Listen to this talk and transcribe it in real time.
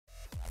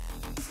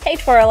Hey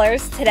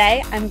twirlers,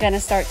 today I'm going to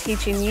start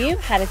teaching you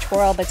how to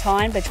twirl a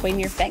baton between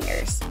your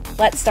fingers.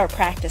 Let's start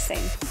practicing.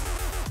 2,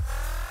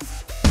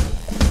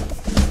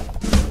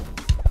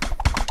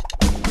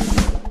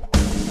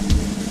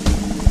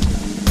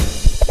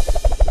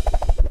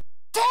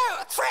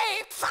 3,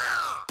 4.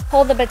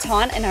 Hold the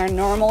baton in our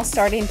normal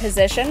starting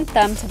position,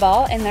 thumb to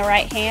ball in the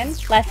right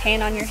hand, left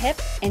hand on your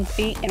hip, and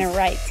feet in a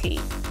right T.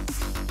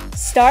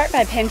 Start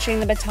by pinching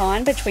the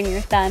baton between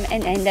your thumb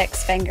and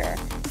index finger.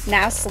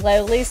 Now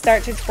slowly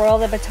start to twirl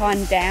the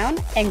baton down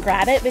and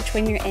grab it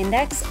between your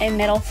index and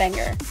middle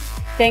finger.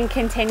 Then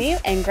continue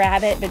and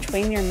grab it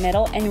between your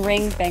middle and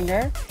ring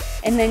finger,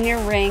 and then your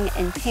ring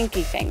and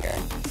pinky finger.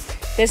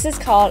 This is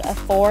called a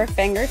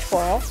 4-finger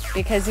twirl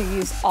because you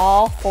use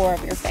all 4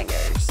 of your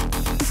fingers.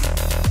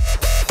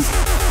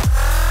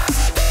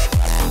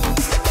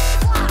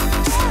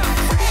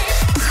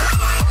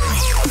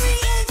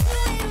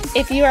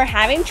 If you are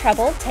having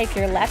trouble, take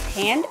your left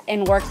hand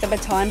and work the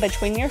baton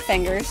between your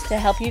fingers to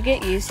help you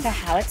get used to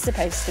how it's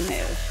supposed to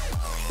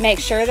move. Make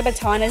sure the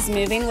baton is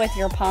moving with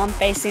your palm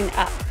facing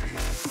up.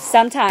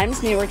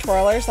 Sometimes newer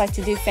twirlers like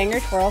to do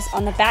finger twirls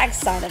on the back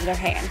side of their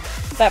hand,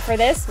 but for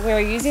this, we're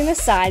using the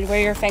side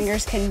where your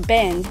fingers can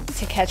bend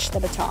to catch the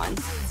baton.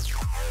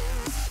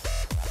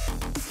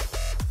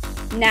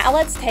 Now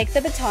let's take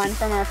the baton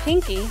from our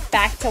pinky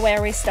back to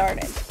where we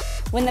started.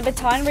 When the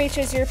baton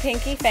reaches your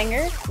pinky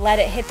finger, let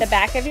it hit the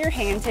back of your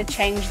hand to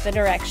change the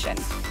direction.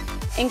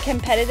 In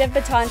competitive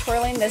baton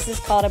twirling, this is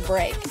called a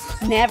break.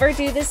 Never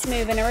do this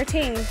move in a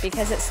routine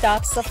because it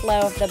stops the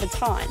flow of the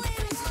baton.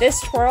 This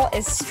twirl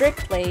is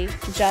strictly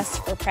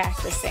just for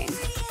practicing.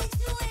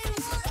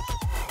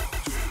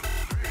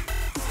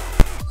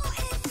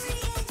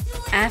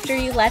 After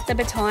you let the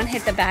baton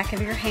hit the back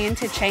of your hand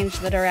to change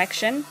the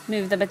direction,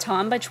 move the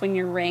baton between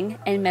your ring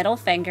and middle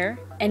finger,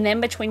 and then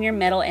between your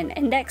middle and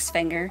index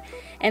finger,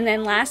 and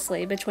then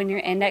lastly between your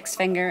index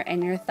finger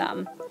and your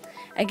thumb.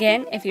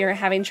 Again, if you're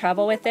having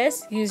trouble with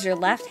this, use your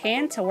left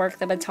hand to work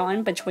the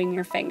baton between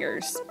your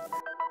fingers.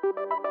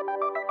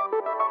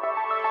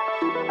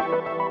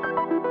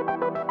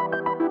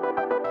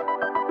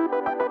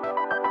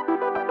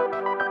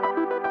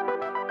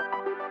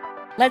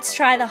 Let's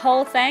try the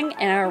whole thing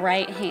in our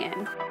right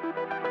hand.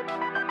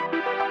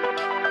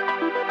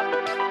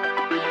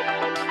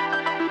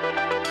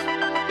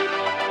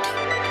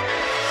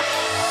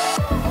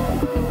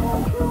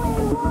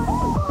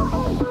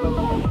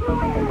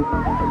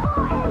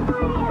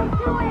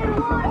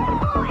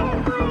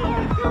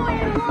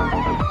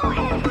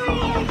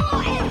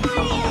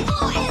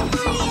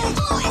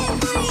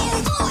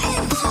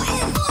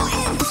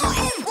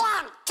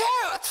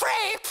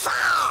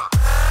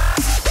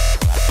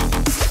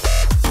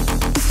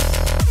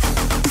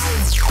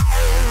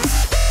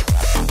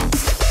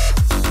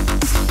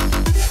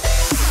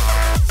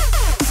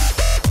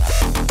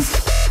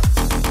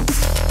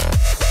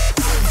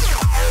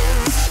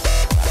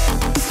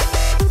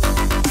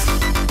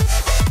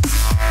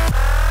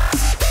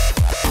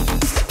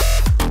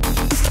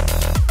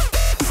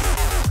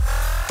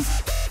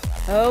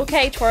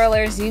 Okay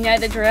twirlers, you know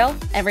the drill.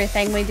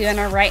 Everything we do in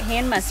our right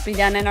hand must be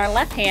done in our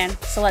left hand.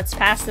 So let's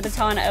pass the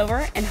baton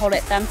over and hold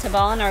it thumb to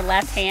ball in our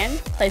left hand.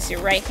 Place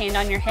your right hand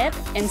on your hip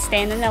and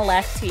stand in the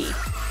left T.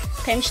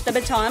 Pinch the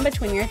baton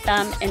between your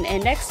thumb and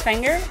index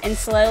finger and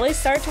slowly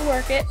start to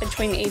work it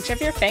between each of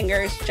your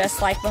fingers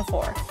just like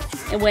before.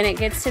 And when it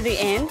gets to the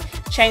end,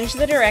 change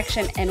the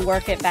direction and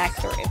work it back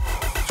through.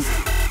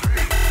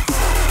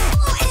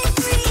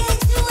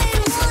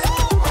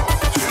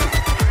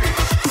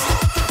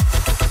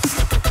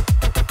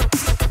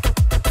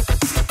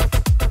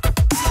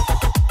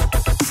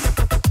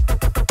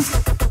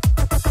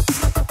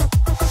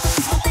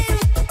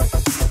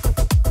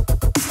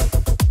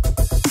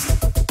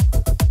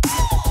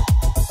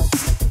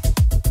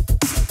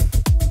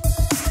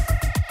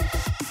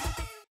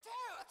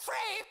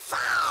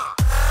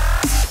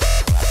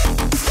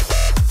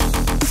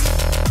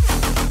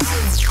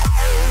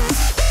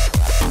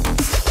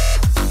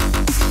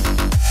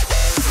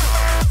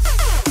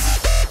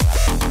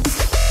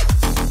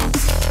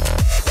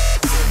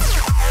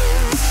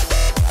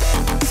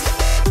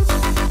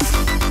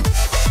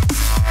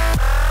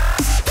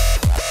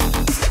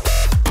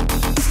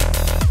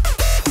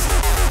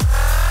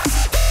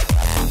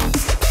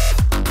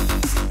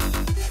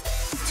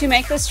 To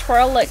make this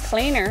twirl look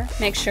cleaner,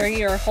 make sure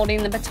you are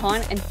holding the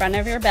baton in front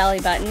of your belly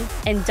button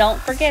and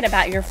don't forget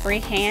about your free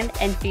hand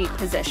and feet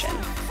position.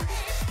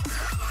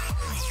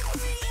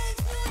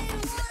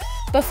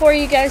 Before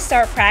you go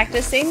start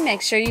practicing,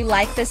 make sure you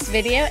like this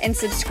video and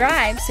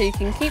subscribe so you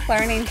can keep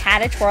learning how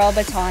to twirl a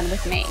baton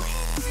with me.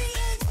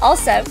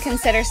 Also,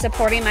 consider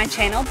supporting my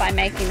channel by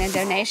making a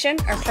donation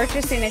or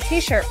purchasing a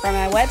t-shirt from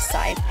my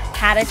website,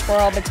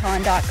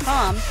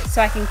 howtotwirlbaton.com,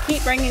 so I can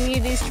keep bringing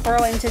you these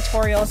twirling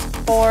tutorials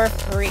for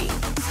free.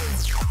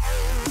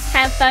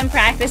 Have fun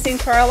practicing,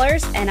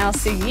 twirlers, and I'll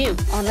see you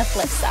on the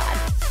flip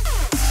side.